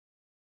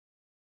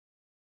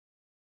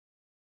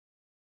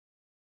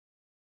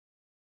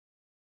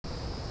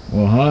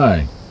Well,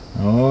 hi.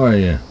 How are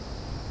you?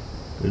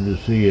 Good to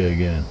see you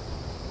again.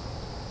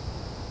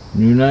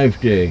 New knife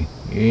day.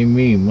 Yay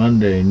me,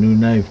 Monday, new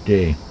knife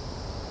day.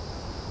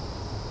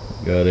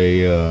 Got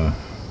a,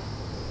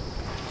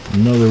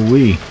 another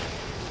WE.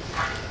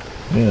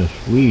 Yes,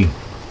 WE.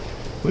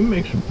 We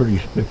make some pretty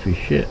spiffy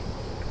shit.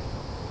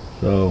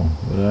 So,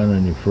 without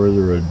any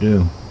further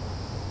ado,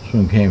 this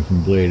one came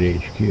from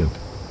Blade HQ.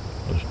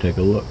 Let's take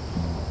a look.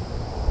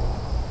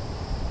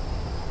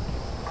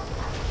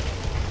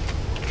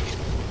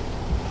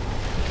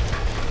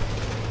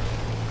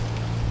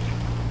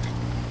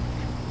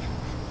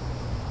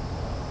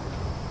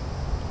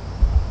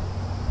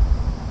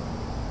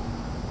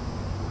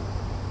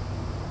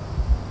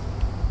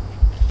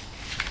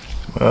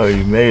 Oh,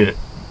 you made it.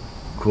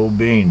 Cool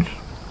beans.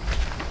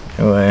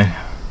 Anyway,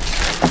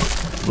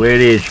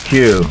 Blade HQ,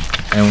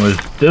 and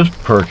with this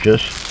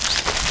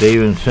purchase, they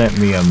even sent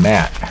me a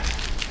mat.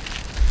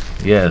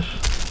 Yes.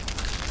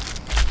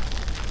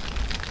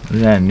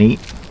 Isn't that neat?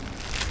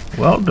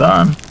 Well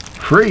done.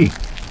 Free.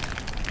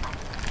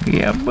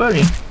 Yeah,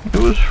 buddy. It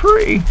was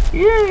free.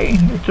 Yay!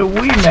 It's a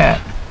WE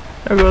mat.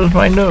 There goes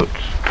my notes.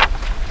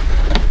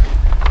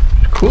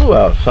 It's cool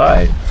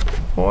outside.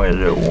 Boy, is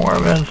it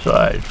warm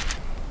inside.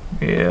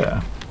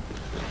 Yeah.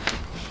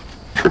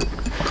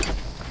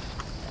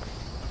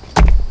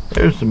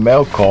 There's the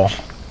mail call.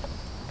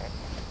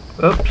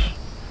 Oops.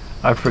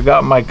 I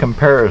forgot my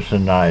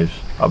comparison knives.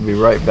 I'll be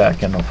right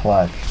back in a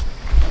flash.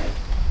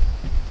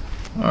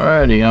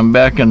 Alrighty, I'm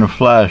back in a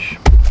flash.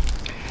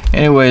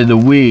 Anyway, the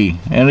WE.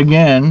 And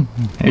again,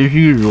 as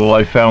usual,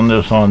 I found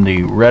this on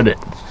the Reddit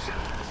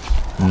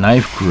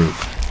knife group.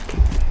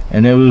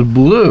 And it was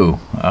blue.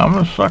 I'm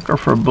a sucker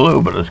for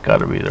blue, but it's got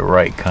to be the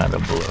right kind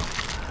of blue.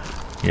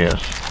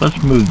 Yes,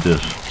 let's move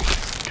this.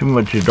 Too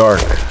much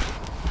dark.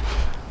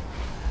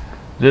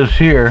 This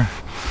here,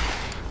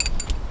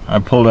 I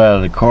pulled out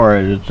of the car.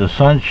 It's a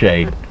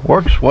sunshade.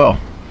 Works well.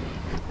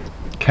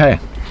 Okay.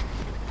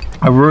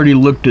 I've already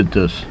looked at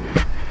this.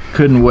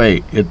 Couldn't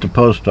wait at the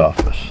post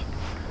office.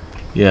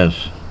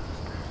 Yes.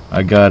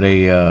 I got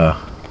a,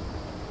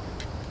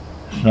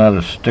 it's not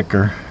a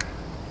sticker.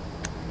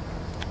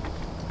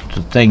 It's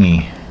a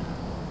thingy.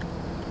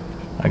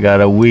 I got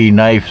a WE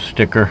knife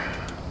sticker.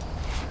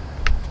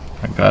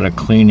 I got a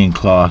cleaning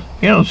cloth.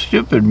 You know,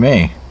 stupid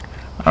me.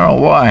 I don't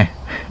know why.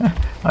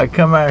 I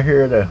come out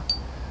here to,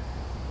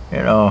 you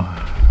know,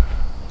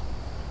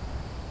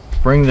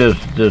 bring this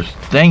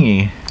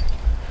thingy,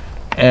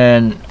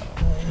 and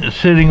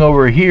sitting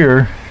over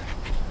here,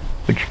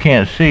 which you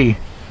can't see,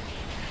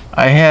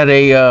 I had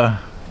a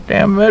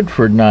damn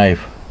Medford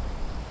knife.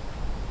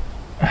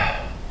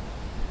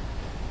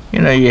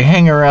 You know, you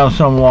hang around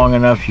some long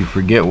enough, you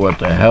forget what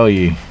the hell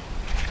you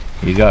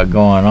got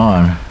going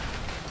on.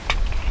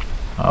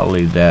 I'll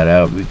leave that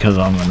out because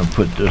I'm going to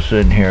put this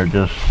in here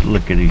just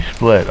lickety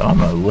split.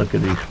 I'm a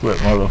lickety split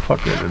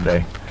motherfucker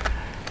today.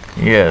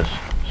 Yes,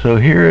 so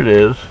here it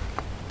is.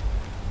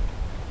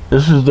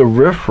 This is the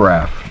Riff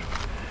Raff.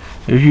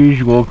 As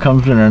usual,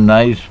 comes in a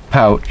nice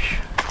pouch.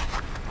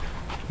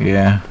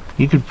 Yeah,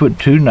 you could put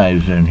 2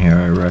 knives in here,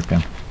 I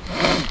reckon.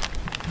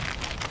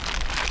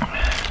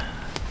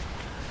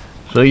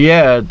 So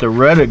yeah, at the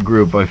Reddit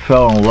group, I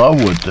fell in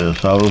love with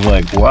this. I was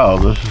like, wow,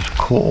 this is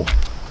cool.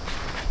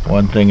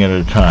 One thing at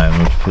a time.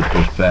 Let's put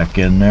this back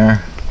in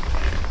there.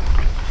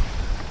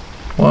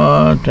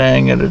 One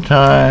thing at a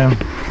time.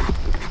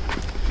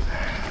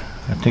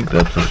 I think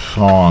that's a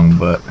song,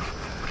 but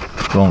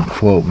don't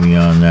quote me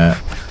on that.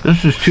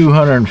 This is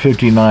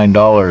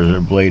 $259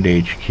 at Blade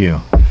HQ.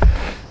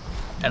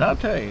 And I'll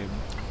tell you,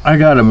 I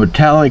got a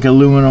metallic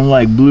aluminum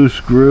like blue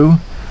screw.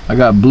 I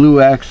got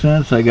blue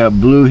accents. I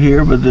got blue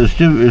here, but this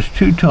is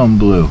two-tone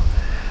blue.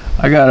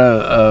 I got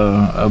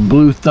a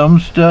blue thumb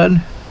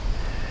stud.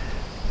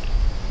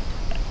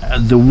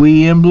 The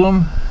WE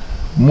emblem,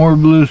 more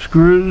blue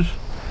screws,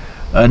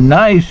 a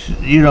nice,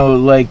 you know,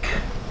 like,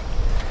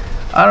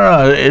 I don't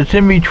know, it's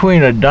in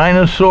between a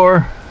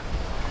dinosaur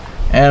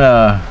and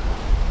a,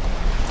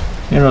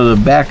 you know, the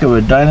back of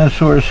a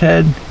dinosaur's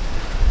head,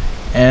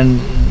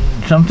 and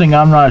something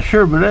I'm not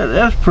sure, but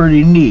that's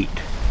pretty neat.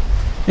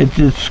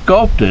 It's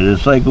sculpted.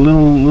 It's like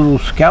little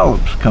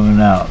scallops coming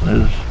out.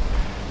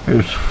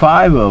 There's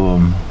 5 of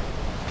them.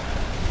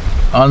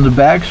 On the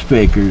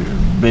backspacer,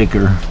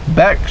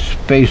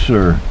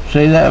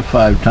 say that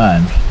 5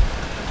 times.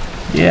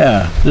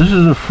 Yeah, this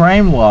is a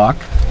frame lock,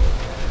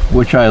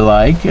 which I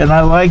like, and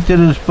I like that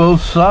it's both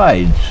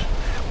sides.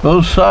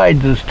 Both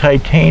sides is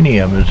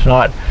titanium. It's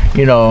not,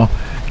 you know,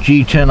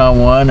 G10 on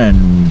one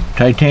and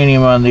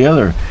titanium on the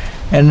other.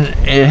 And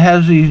it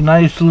has these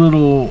nice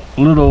little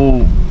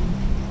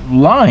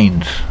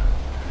lines,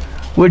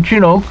 which, you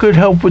know, could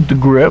help with the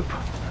grip,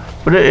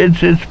 but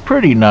it's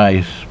pretty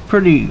nice.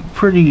 Pretty,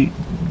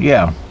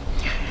 yeah.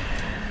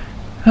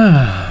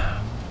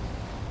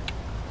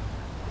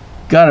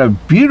 Got a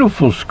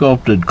beautiful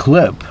sculpted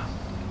clip.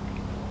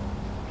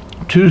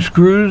 2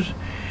 screws.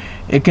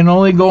 It can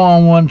only go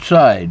on one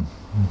side.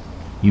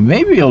 You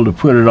may be able to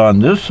put it on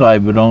this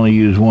side, but only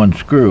use one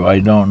screw. I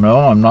don't know.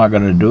 I'm not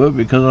going to do it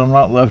because I'm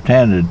not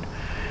left-handed.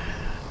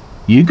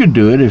 You could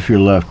do it if you're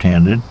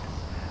left-handed.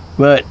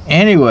 But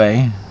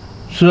anyway,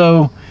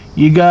 so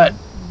you got,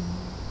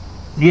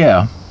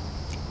 yeah.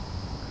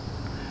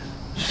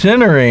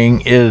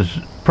 Centering is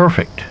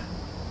perfect.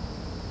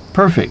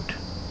 Perfect.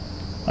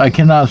 I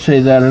cannot say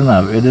that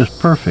enough. It is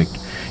perfect.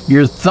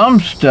 Your thumb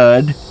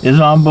stud is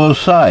on both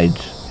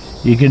sides.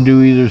 You can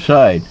do either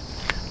side.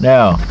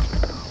 Now,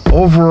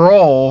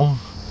 overall,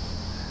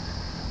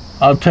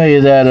 I'll tell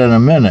you that in a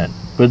minute.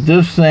 But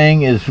this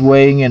thing is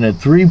weighing in at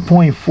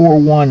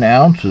 3.41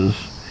 ounces.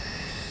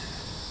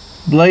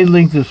 Blade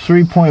length is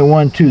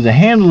 3.12. The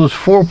handle is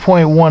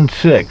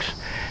 4.16.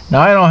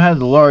 Now, I don't have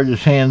the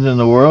largest hands in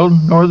the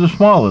world, nor the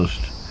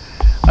smallest.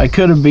 I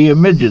could have been a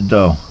midget,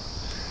 though.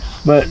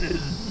 But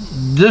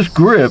this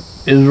grip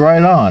is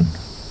right on.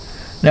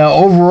 Now,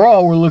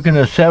 overall, we're looking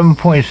at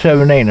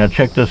 7.78. Now,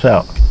 check this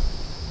out.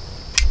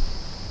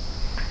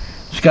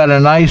 It's got a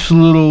nice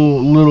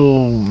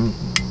little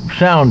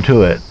sound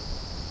to it.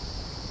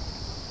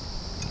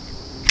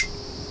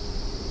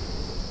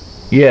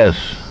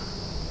 Yes.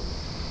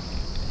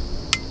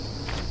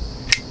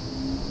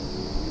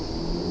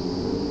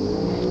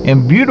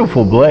 And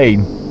beautiful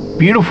blade.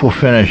 Beautiful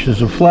finish.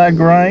 It's a flat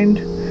grind.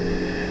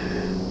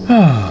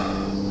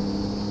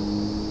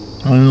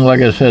 And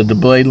like I said, the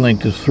blade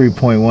length is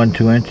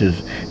 3.12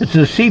 inches. It's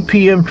a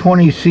CPM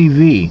 20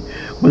 CV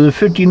with a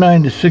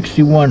 59 to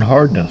 61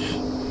 hardness.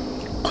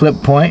 Clip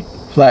point,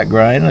 flat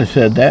grind, I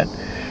said that.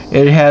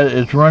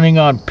 It's running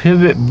on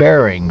pivot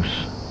bearings.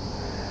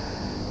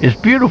 It's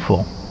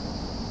beautiful.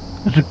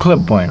 It's a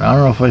clip point. I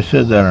don't know if I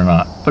said that or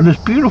not, but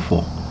it's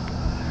beautiful.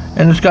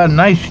 And it's got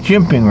nice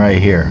jimping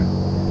right here.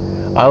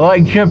 I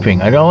like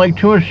jimping. I don't like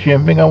too much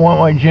jimping. I want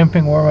my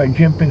jimping where my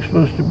jimping's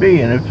supposed to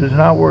be, and if it's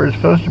not where it's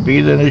supposed to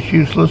be, then it's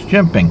useless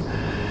jimping.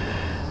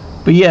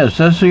 But yes,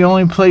 that's the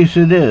only place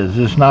it is.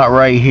 It's not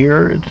right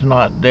here. It's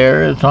not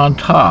there. It's on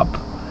top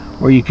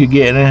where you could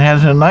get, and it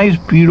has a nice,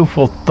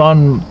 beautiful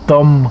thumb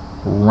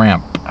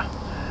ramp.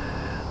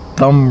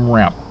 Thumb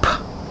ramp.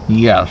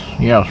 Yes,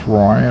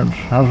 Roy. It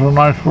has a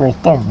nice little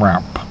thumb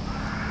ramp.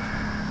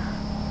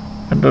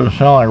 It doesn't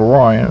sound like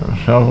Roy.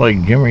 It sounds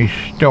like Jimmy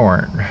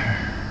Stewart.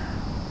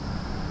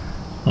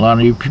 A lot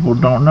of you people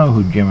don't know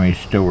who Jimmy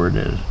Stewart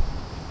is,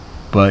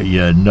 but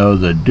you know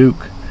the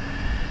Duke,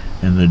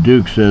 and the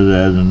Duke says it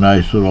has a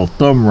nice little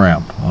thumb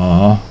ramp.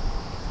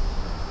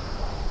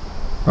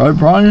 Right,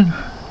 Brian?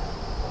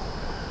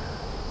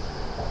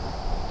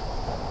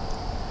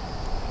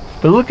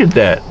 But look at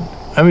that.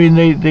 I mean,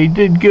 they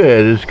did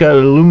good. It's got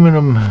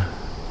aluminum,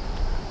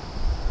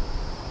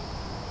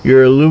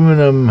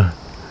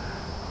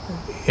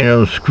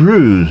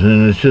 screws,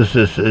 and it's just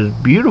it's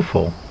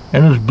beautiful,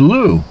 and it's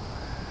blue.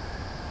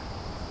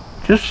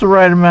 Just the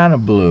right amount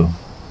of blue.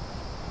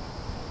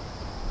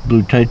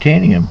 Blue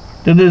titanium.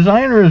 The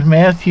designer is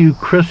Matthew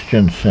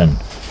Christensen.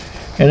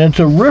 And it's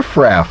a Riff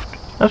Raff.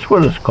 That's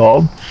what it's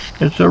called.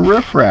 It's a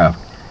Riff Raff.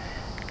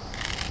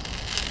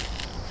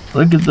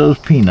 Look at those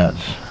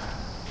peanuts.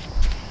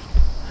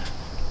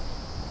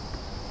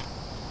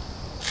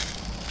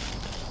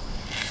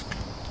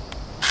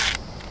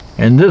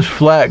 And this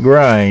flat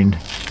grind,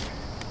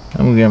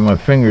 I'm going to get my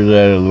fingers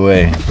out of the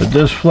way, but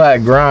this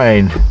flat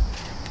grind,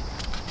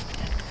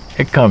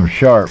 it comes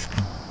sharp.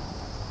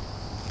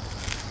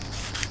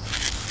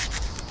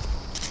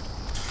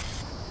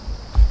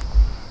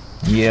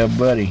 Yeah,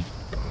 buddy.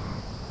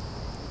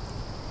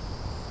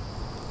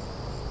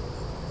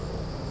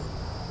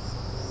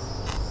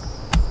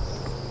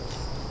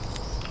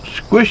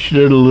 Squished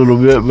it a little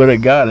bit, but I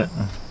got it.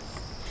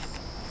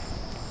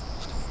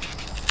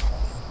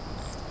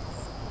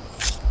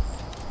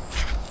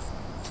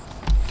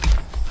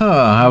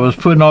 I was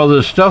putting all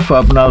this stuff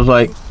up and I was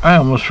like, I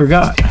almost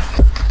forgot.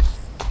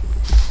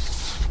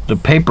 The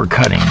paper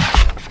cutting.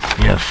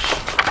 Yes.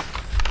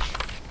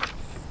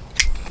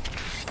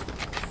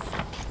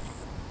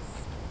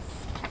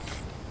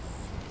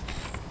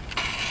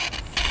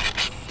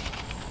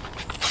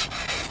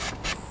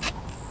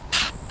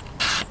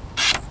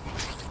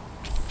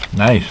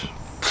 Nice.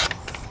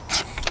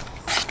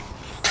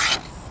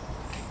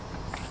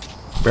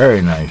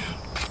 Very nice.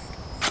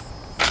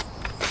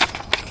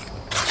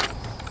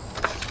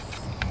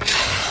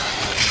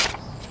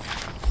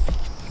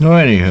 No,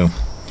 anywho,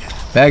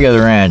 back of the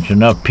ranch,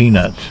 enough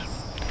peanuts.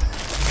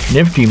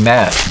 Nifty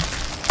mat.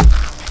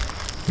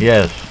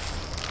 Yes,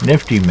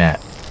 nifty mat.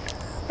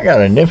 I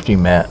got a nifty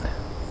mat.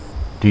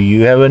 Do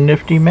you have a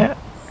nifty mat?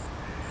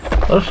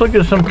 Let's look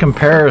at some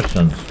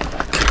comparisons.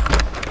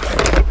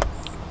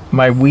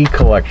 My WE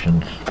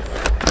collections.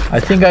 I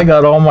think I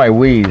got all my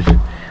WEs.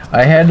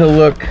 I had to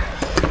look.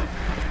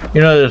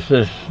 You know,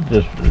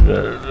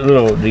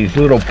 these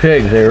little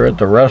pigs. They were at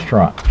the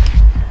restaurant,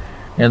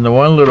 and the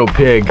one little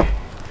pig,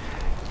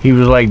 he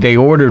was like, they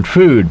ordered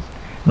food.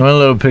 And one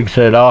little pig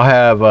said, I'll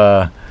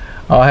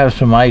have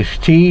some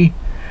iced tea,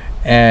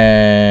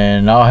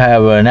 and I'll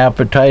have an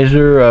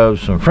appetizer of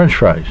some French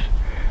fries.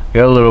 The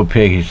other little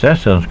pig, he says, that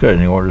sounds good,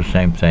 and they order the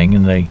same thing,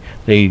 and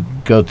they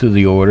go through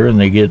the order, and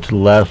they get to the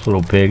last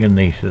little pig, and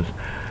he says,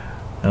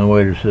 and the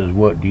waiter says,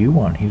 what do you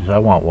want? He says, I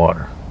want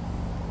water.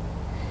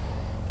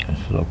 I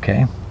said,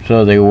 okay.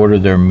 So they order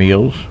their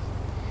meals.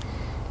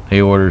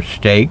 They order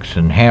steaks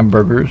and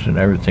hamburgers and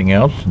everything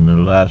else, and the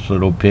last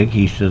little pig,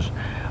 he says,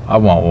 I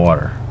want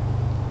water.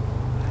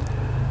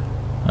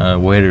 The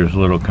waiter's a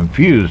little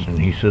confused, and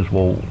he says,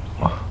 well,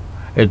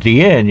 at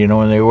the end, you know,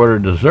 when they order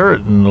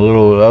dessert, and the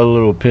other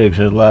little pig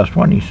says, last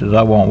one, he says,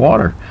 I want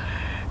water.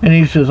 And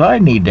he says, I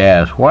need to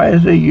ask, why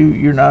is it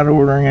you're not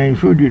ordering any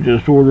food, you're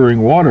just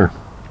ordering water?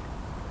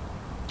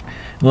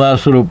 The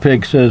last little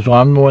pig says, well,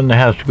 I'm the one that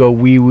has to go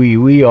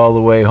wee all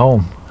the way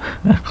home.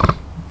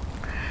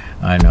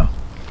 I know.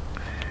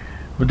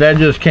 But that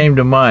just came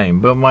to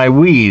mind. But my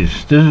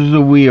wheeze, this is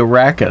the WE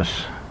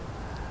Arrakis.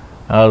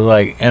 I was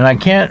like, and I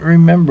can't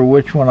remember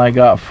which one I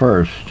got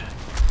first.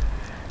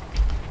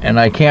 And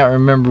I can't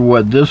remember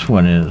what this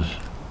one is.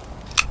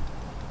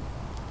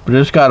 But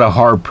it's got a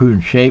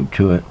harpoon shape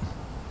to it.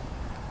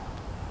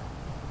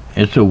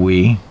 It's a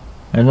WE.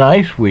 A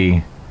nice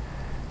WE.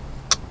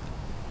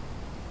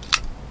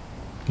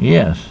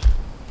 Yes.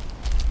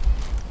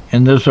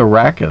 And this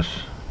Arrakis.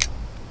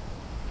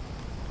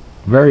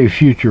 Very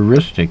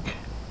futuristic.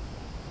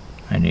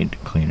 I need to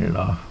clean it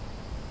off.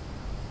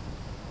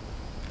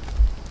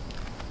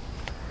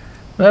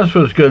 That's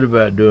what's good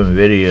about doing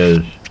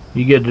videos.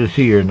 You get to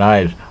see your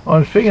knives. Oh,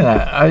 and speaking of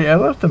that, I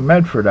left the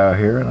Medford out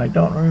here, and I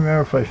don't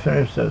remember if I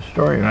finished that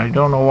story, and I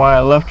don't know why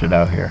I left it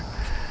out here.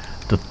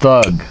 The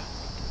Thug.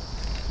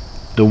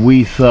 The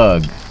WE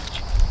Thug.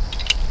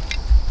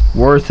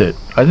 Worth it.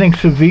 I think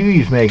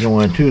Civivi's making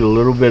one too, a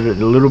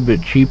little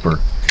bit cheaper.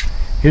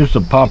 Here's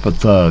the Papa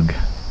Thug.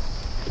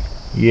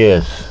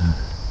 Yes.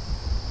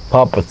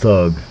 Papa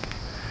Thug.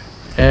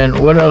 And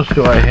what else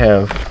do I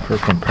have for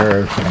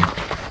comparison?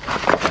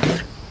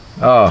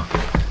 Oh.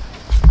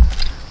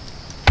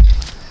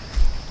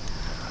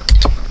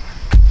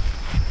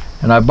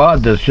 And I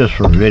bought this just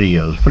for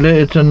videos, but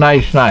it's a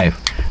nice knife.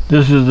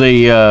 This is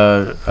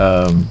the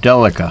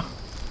Delica.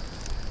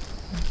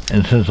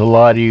 And since a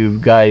lot of you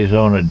guys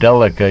own a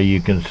Delica,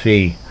 you can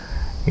see,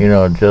 you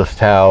know, just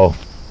how,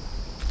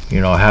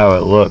 you know, how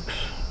it looks.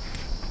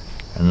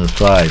 And the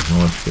size. And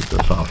let's get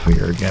this off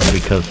here again,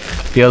 because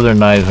the other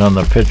knives on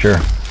the picture,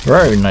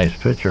 very nice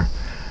picture,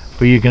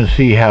 but you can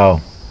see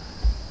how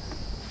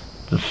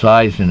the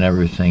size and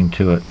everything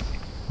to it.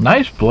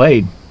 Nice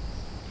blade.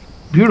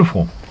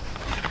 Beautiful.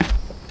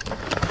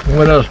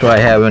 What else do I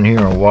have in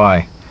here and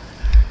why?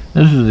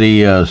 This is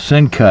the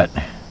Sin Cut.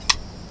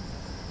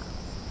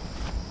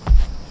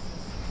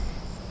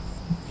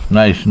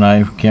 Nice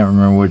knife. Can't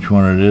remember which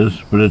one it is,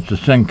 but it's a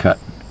Sin Cut.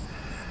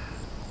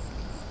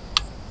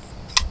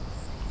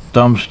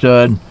 Thumb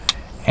stud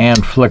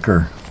and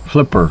flipper.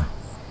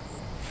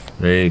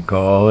 They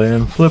call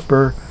him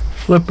Flipper,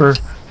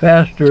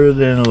 faster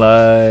than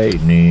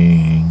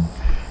lightning.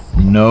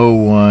 No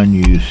one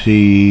you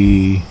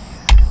see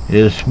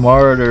is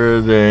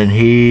smarter than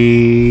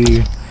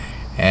he.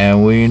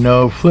 And we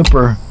know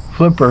Flipper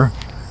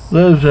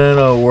lives in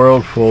a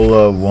world full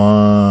of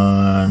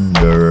wonder.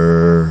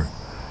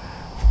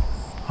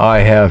 I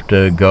have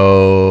to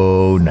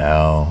go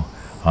now.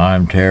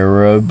 I'm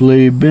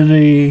terribly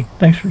busy.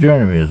 Thanks for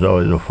joining me. It's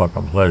always a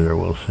fucking pleasure.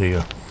 We'll see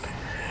you.